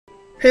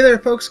Hey there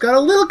folks, got a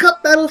little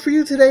cup battle for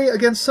you today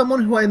against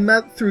someone who I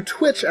met through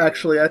Twitch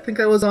actually. I think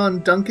I was on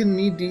Duncan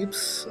Knee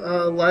Deep's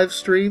live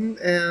stream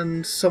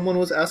and someone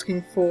was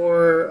asking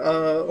for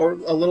or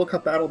a little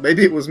cup battle.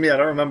 Maybe it was me, I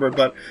don't remember,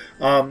 but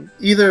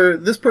either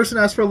this person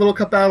asked for a little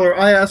cup battle or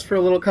I asked for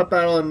a little cup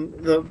battle, and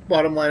the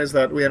bottom line is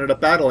that we ended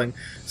up battling.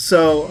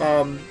 So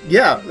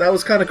yeah, that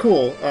was kind of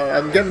cool.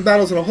 I'm getting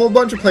battles in a whole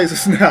bunch of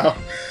places now.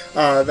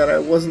 That I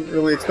wasn't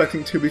really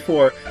expecting to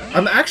before.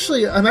 I'm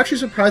actually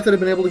surprised that I've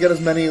been able to get as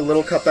many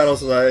Little Cup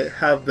battles as I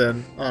have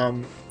been.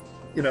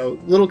 You know,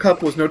 Little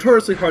Cup was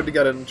notoriously hard to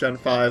get in Gen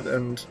 5,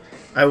 and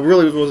I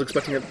really was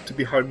expecting it to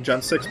be hard in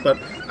Gen 6, but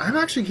I'm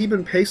actually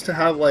keeping pace to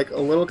have like a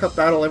Little Cup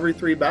battle every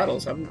 3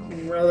 battles.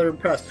 I'm rather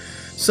impressed.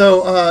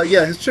 So,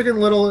 yeah, his Chicken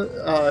Little,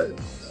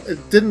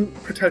 it didn't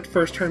protect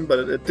first turn, but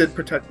it did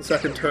protect the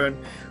second turn,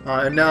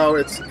 and now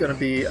it's going to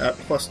be at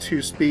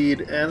 +2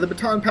 speed, and the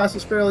baton pass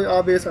is fairly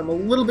obvious. I'm a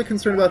little bit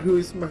concerned about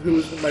who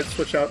might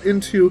switch out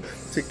into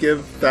to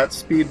give that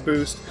speed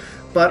boost,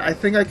 but I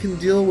think I can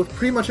deal with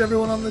pretty much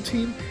everyone on the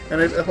team, and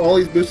if all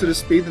he's boosted his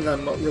speed, then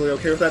I'm really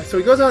okay with that. So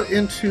he goes out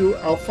into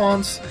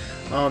Alphonse,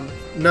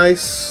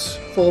 nice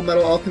Full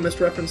Metal Alchemist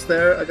reference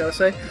there, I gotta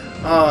say,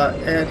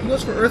 and he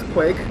goes for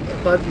Earthquake,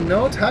 but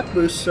no attack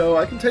boost, so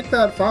I can take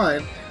that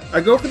fine. I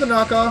go for the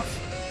knockoff,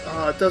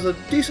 does a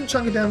decent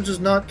chunk of damage,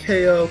 does not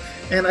KO,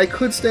 and I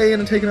could stay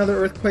in and take another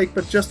Earthquake,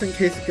 but just in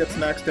case it gets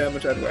max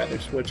damage, I'd rather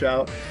switch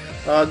out.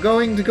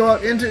 Going to go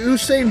out into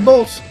Usain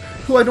Bolt,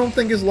 who I don't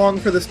think is long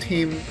for this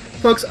team.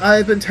 Folks,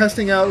 I've been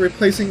testing out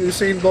replacing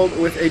Usain Bolt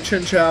with a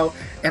Chinchou,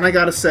 and I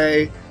gotta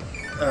say,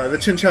 the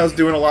Chinchou's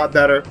doing a lot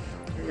better.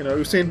 You know,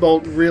 Usain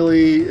Bolt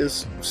really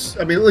is,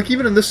 I mean, like,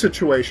 even in this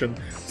situation,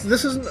 so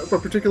this isn't a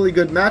particularly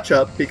good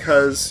matchup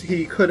because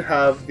he could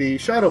have the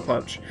Shadow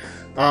Punch.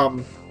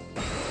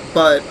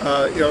 But,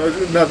 you know,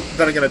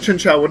 then again, a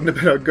Chinchou wouldn't have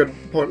been a good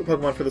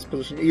Pokemon for this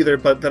position either,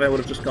 but then I would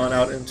have just gone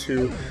out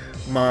into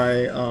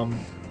my,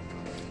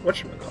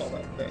 whatchamacall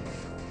that thing?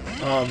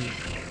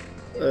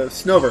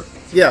 Snover.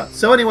 Yeah,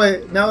 so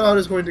anyway, now out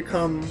is going to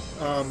come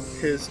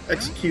his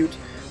Execute.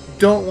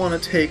 Don't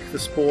want to take the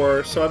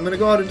Spore, so I'm going to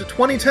go out into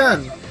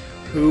 2010,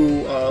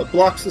 who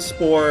blocks the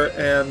Spore,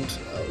 and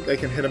I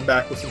can hit him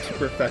back with some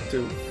super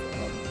effective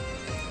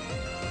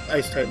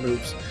Ice-type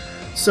moves.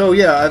 So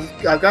yeah,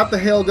 I've got the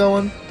Hail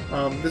going.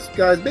 This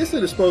guy's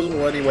basically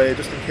disposable anyway,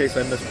 just in case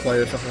I misplay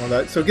or something like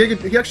that. So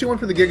he actually went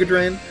for the Giga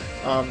Drain.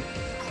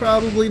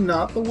 Probably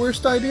not the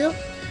worst idea,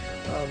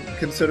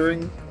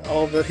 considering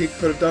all that he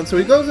could have done. So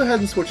he goes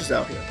ahead and switches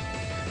out here.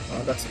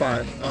 That's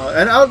fine.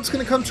 And out is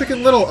going to come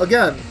Chicken Little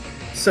again.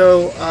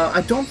 So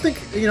I don't think,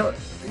 you know,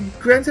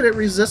 granted it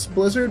resists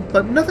Blizzard,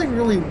 but nothing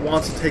really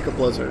wants to take a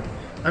Blizzard.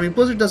 I mean,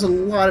 Blizzard does a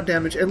lot of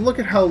damage, and look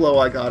at how low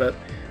I got it.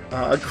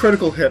 A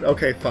critical hit,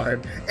 okay,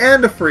 fine.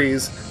 And a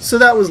freeze, so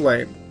that was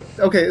lame.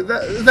 Okay,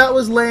 that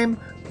was lame,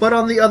 but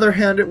on the other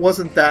hand, it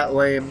wasn't that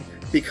lame,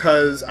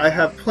 because I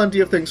have plenty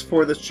of things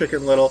for this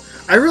Chicken Little.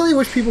 I really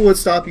wish people would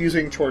stop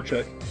using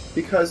Torchic,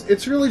 because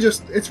it's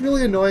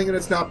really annoying and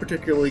it's not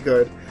particularly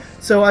good.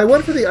 So I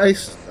went for the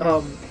Ice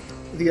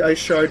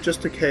Shard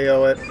just to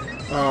KO it,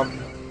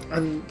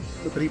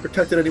 but he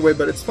protected anyway,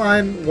 but it's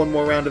fine. One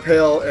more round of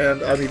Hail,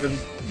 and I'm even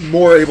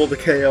more able to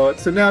KO it.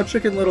 So now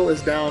Chicken Little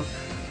is down.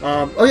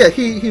 Oh yeah,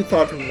 he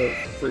thought from the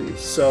freeze,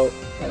 so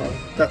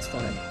that's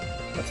fine.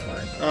 That's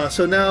fine.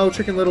 So now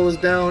Chicken Little is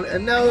down,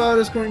 and now out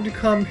is going to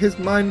come his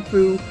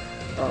Mindfu.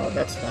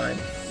 That's fine.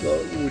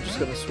 We're just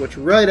going to switch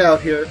right out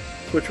here,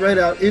 switch right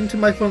out into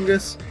my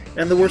Fungus,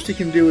 and the worst he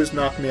can do is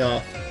knock me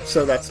off,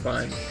 so that's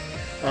fine.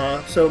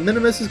 So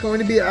Minimus is going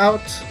to be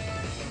out,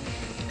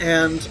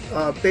 and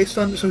based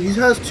on, so he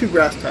has 2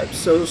 grass types,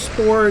 so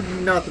Spore,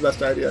 not the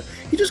best idea.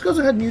 He just goes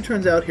ahead and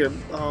U-turns out here.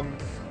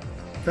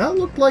 That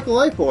looked like a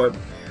Life Orb.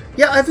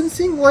 Yeah, I've been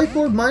seeing Life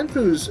Orb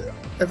Mindfus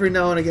every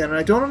now and again, and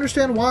I don't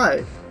understand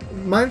why.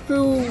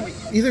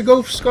 Mindfu, either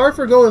go Scarf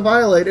or go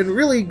Violate, and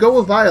really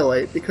go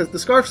Violate, because the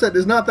Scarf set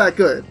is not that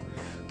good.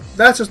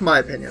 That's just my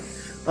opinion.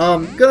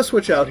 Gonna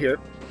switch out here,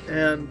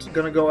 and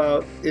gonna go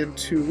out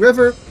into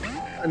River.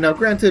 Now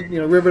granted, you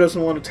know, River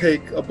doesn't want to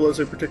take a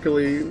Blizzard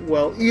particularly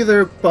well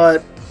either,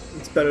 but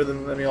it's better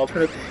than any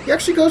alternative. He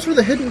actually goes for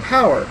the Hidden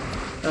Power.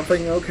 I'm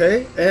thinking,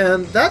 okay,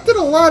 and that did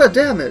a lot of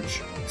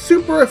damage.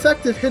 Super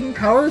effective Hidden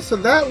Power, so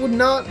that would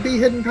not be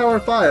Hidden Power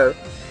Fire.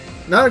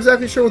 Not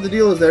exactly sure what the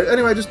deal is there.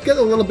 Anyway, just get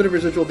a little bit of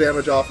residual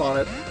damage off on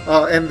it,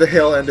 and the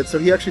Hail ended, so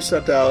he actually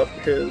sent out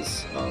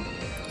his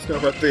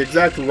Snover at the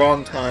exact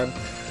wrong time.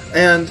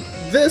 And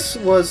this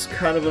was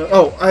kind of a...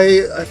 Oh,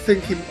 I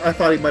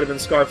thought he might have been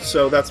Scarfed,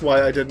 so that's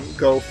why I didn't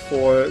go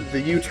for the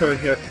U-turn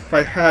here. If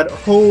I had...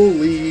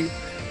 Holy...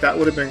 That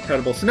would have been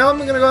incredible. So now I'm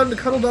going to go out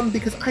into Cuddledom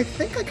because I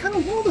think I kind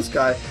of wall this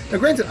guy. Now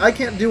granted, I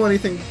can't do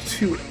anything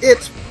to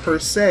it per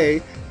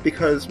se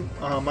because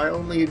my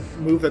only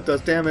move that does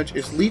damage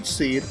is Leech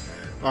Seed.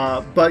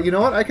 But you know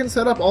what? I can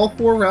set up all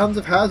 4 rounds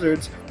of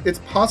hazards. It's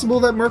possible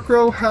that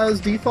Murkrow has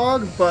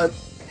Defog, but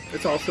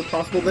it's also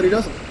possible that he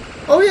doesn't.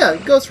 Oh yeah,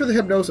 it goes for the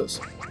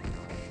Hypnosis.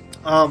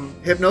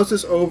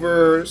 Hypnosis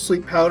over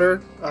Sleep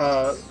Powder.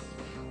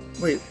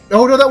 Wait.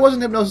 Oh, no, that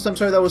wasn't Hypnosis. I'm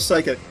sorry, that was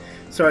Psychic.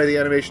 Sorry, the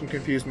animation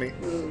confused me.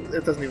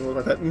 It doesn't even look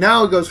like that.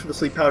 Now it goes for the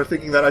Sleep Powder,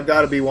 thinking that I've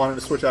got to be wanting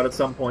to switch out at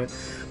some point.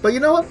 But you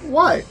know what?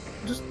 Why?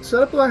 Just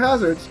set up my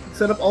hazards.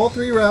 Set up all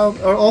 3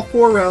 rounds, or all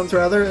 4 rounds,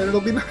 rather, and it'll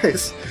be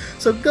nice.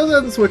 So it goes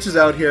ahead and switches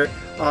out here.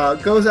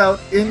 Goes out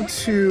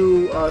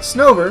into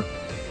Snover.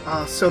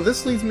 So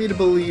this leads me to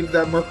believe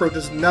that Murkrow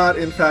does not,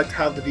 in fact,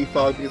 have the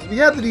Defog, because if he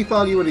had the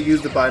Defog, he would have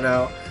used it by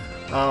now.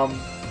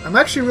 I'm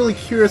actually really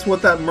curious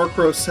what that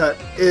Murkrow set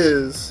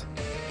is,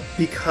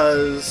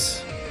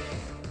 because...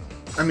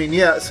 I mean,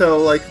 yeah, so,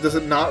 like, does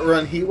it not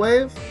run Heat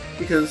Wave?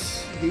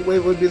 Because Heat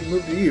Wave would be the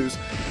move to use.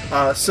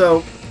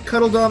 So,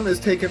 Cuddledom is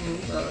taking,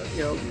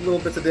 you know, little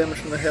bits of damage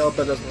from the hail,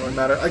 but it doesn't really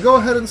matter. I go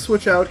ahead and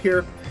switch out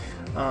here,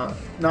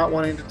 not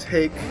wanting to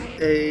take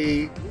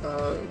a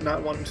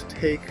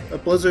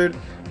Blizzard.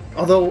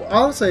 Although,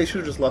 honestly, I should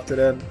have just left it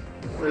in.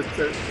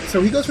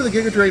 So he goes for the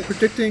Giga Drain,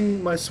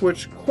 predicting my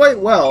switch quite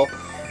well,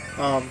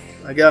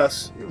 I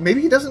guess.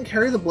 Maybe he doesn't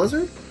carry the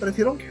Blizzard? But if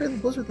you don't carry the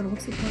Blizzard, then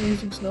what's the point of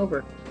using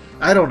Snover?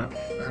 I don't know.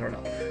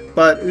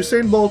 But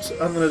Usain Bolt,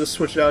 I'm going to just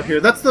switch it out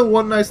here. That's the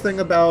one nice thing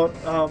about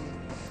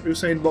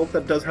Usain Bolt,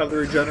 that does have the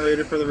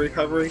Regenerator for the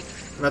recovery,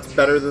 and that's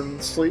better than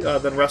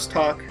Rest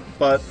Talk,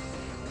 but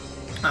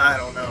I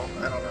don't know.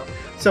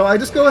 So I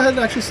just go ahead and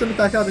actually send it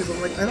back out, because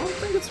I'm like, I don't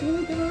think it's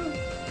really going to...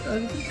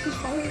 I think it's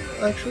fine.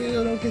 Actually,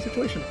 an okay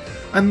situation.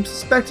 I'm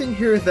suspecting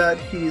here that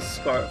he's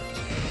Scarfed.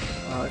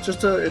 It's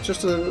just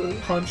a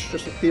hunch,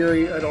 just a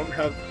theory. I don't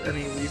have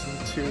any reason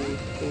to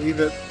believe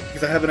it,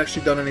 because I haven't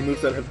actually done any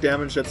moves that have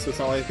damaged it, so it's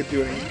not like I could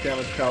do any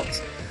damage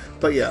counts.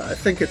 But yeah, I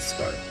think it's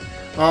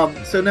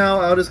Scarfed. So now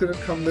out is going to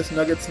come this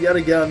Nuggets yet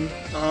again.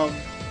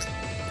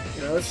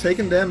 You know, it's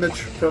taking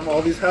damage from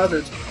all these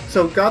hazards.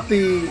 So got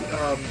the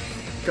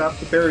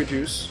Berry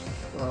Juice.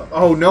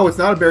 Oh no, it's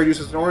not a Berry Juice,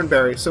 it's an Orange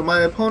Berry. So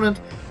my opponent,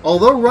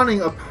 although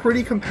running a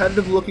pretty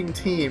competitive looking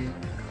team,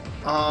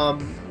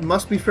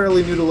 must be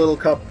fairly new to Little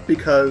Cup,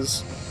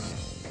 because,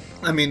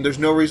 I mean, there's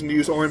no reason to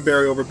use Orange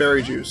Berry over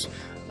Berry Juice.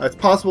 It's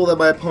possible that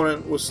my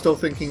opponent was still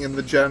thinking in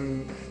the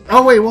Gen...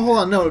 Oh wait, well hold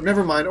on, no,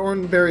 never mind.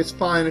 Orange Berry is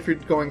fine if you're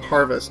going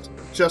Harvest.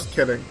 Just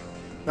kidding.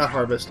 Not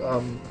Harvest,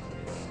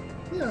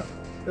 yeah,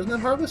 isn't that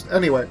Harvest?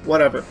 Anyway,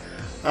 whatever.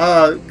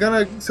 So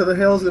the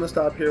hail's gonna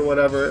stop here,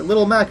 whatever.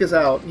 Little Mac is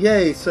out.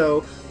 Yay,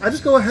 so I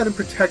just go ahead and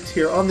protect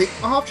here. On the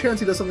off chance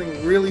he does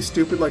something really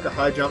stupid like a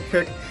high jump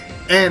kick,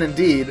 and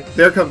indeed,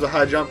 there comes a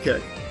high jump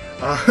kick.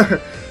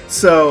 That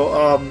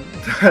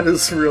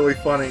is really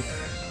funny,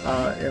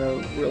 in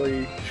a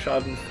really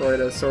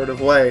Schadenfreude sort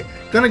of way.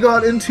 Gonna go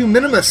out into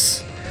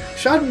Minimus!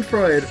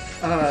 Schadenfreude!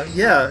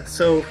 Yeah,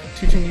 so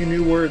teaching you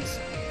new words,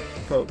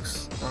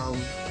 folks.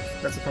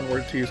 That's a fun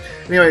word to use.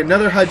 Anyway,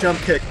 another high jump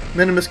kick.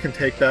 Minimus can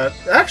take that.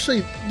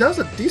 Actually, does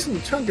a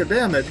decent chunk of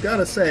damage,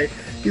 gotta say.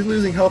 He's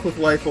losing health with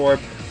Life Orb.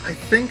 I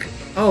think...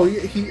 Oh,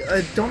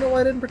 I don't know why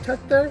I didn't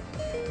protect there.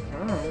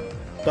 Oh.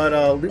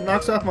 But,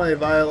 knocks off my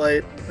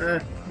Violate.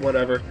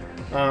 Whatever.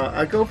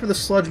 I go for the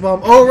Sludge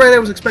Bomb. Oh, right, I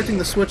was expecting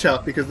the switch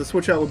out, because the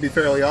switch out would be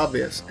fairly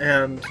obvious,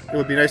 and it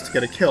would be nice to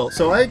get a kill.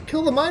 So I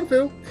kill the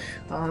Mindfu.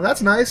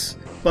 That's nice,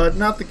 but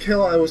not the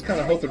kill I was kind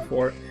of hoping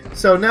for.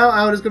 So now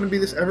out is going to be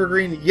this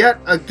Evergreen yet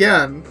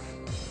again,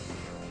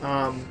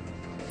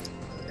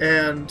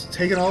 and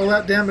taking all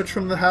that damage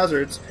from the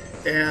hazards.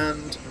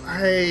 And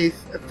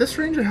at this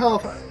range of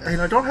health, I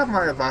don't have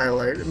my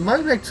Violate. It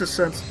might make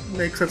sense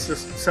to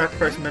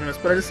sacrifice Minimus,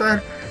 but I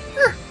decided,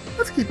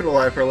 let's keep it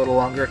alive for a little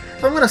longer.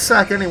 If I'm going to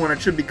sack anyone,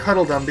 it should be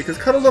Cuddledom, because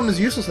Cuddledom is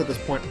useless at this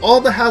point.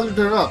 All the hazards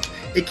are up.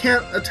 It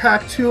can't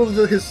attack 2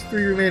 of his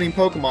 3 remaining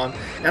Pokemon,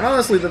 and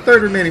honestly, the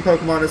 3rd remaining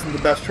Pokemon isn't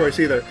the best choice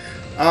either.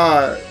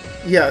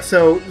 Yeah,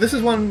 so this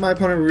is when my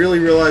opponent really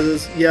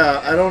realizes,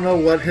 yeah, I don't know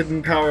what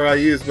hidden power I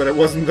used, but it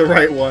wasn't the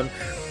right one.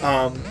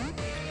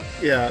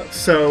 Yeah,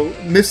 so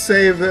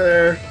missave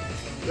there,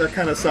 that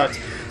kind of sucks.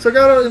 So I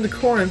got out into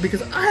Corrin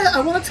because I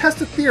want to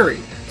test a theory.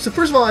 So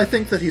first of all, I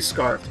think that he's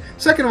Scarfed.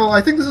 Second of all, I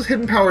think this is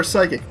Hidden Power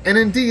Psychic, and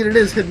indeed it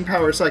is Hidden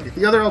Power Psychic.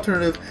 The other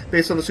alternative,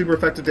 based on the super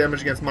effective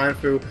damage against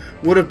Mindfu,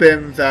 would have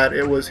been that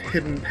it was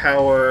Hidden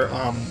Power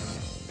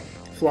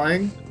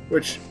Flying,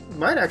 which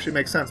might actually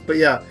make sense, but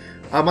yeah.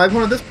 My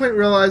opponent at this point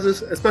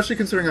realizes, especially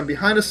considering I'm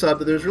behind a sub,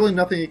 that there's really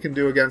nothing he can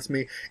do against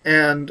me,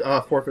 and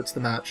forfeits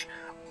the match.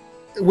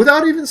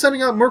 Without even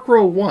sending out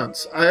Murkrow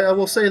once. I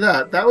will say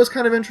that. That was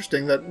kind of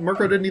interesting, that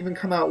Murkrow didn't even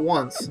come out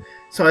once.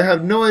 So I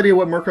have no idea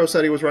what Murkrow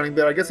said he was running,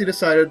 but I guess he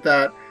decided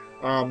that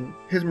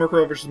his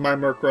Murkrow versus my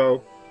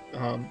Murkrow,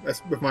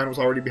 if mine was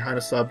already behind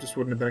a sub, just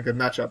wouldn't have been a good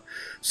matchup.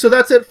 So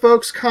that's it,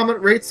 folks. Comment,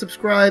 rate,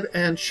 subscribe,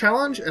 and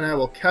challenge, and I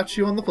will catch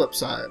you on the flip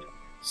side.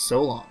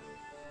 So long.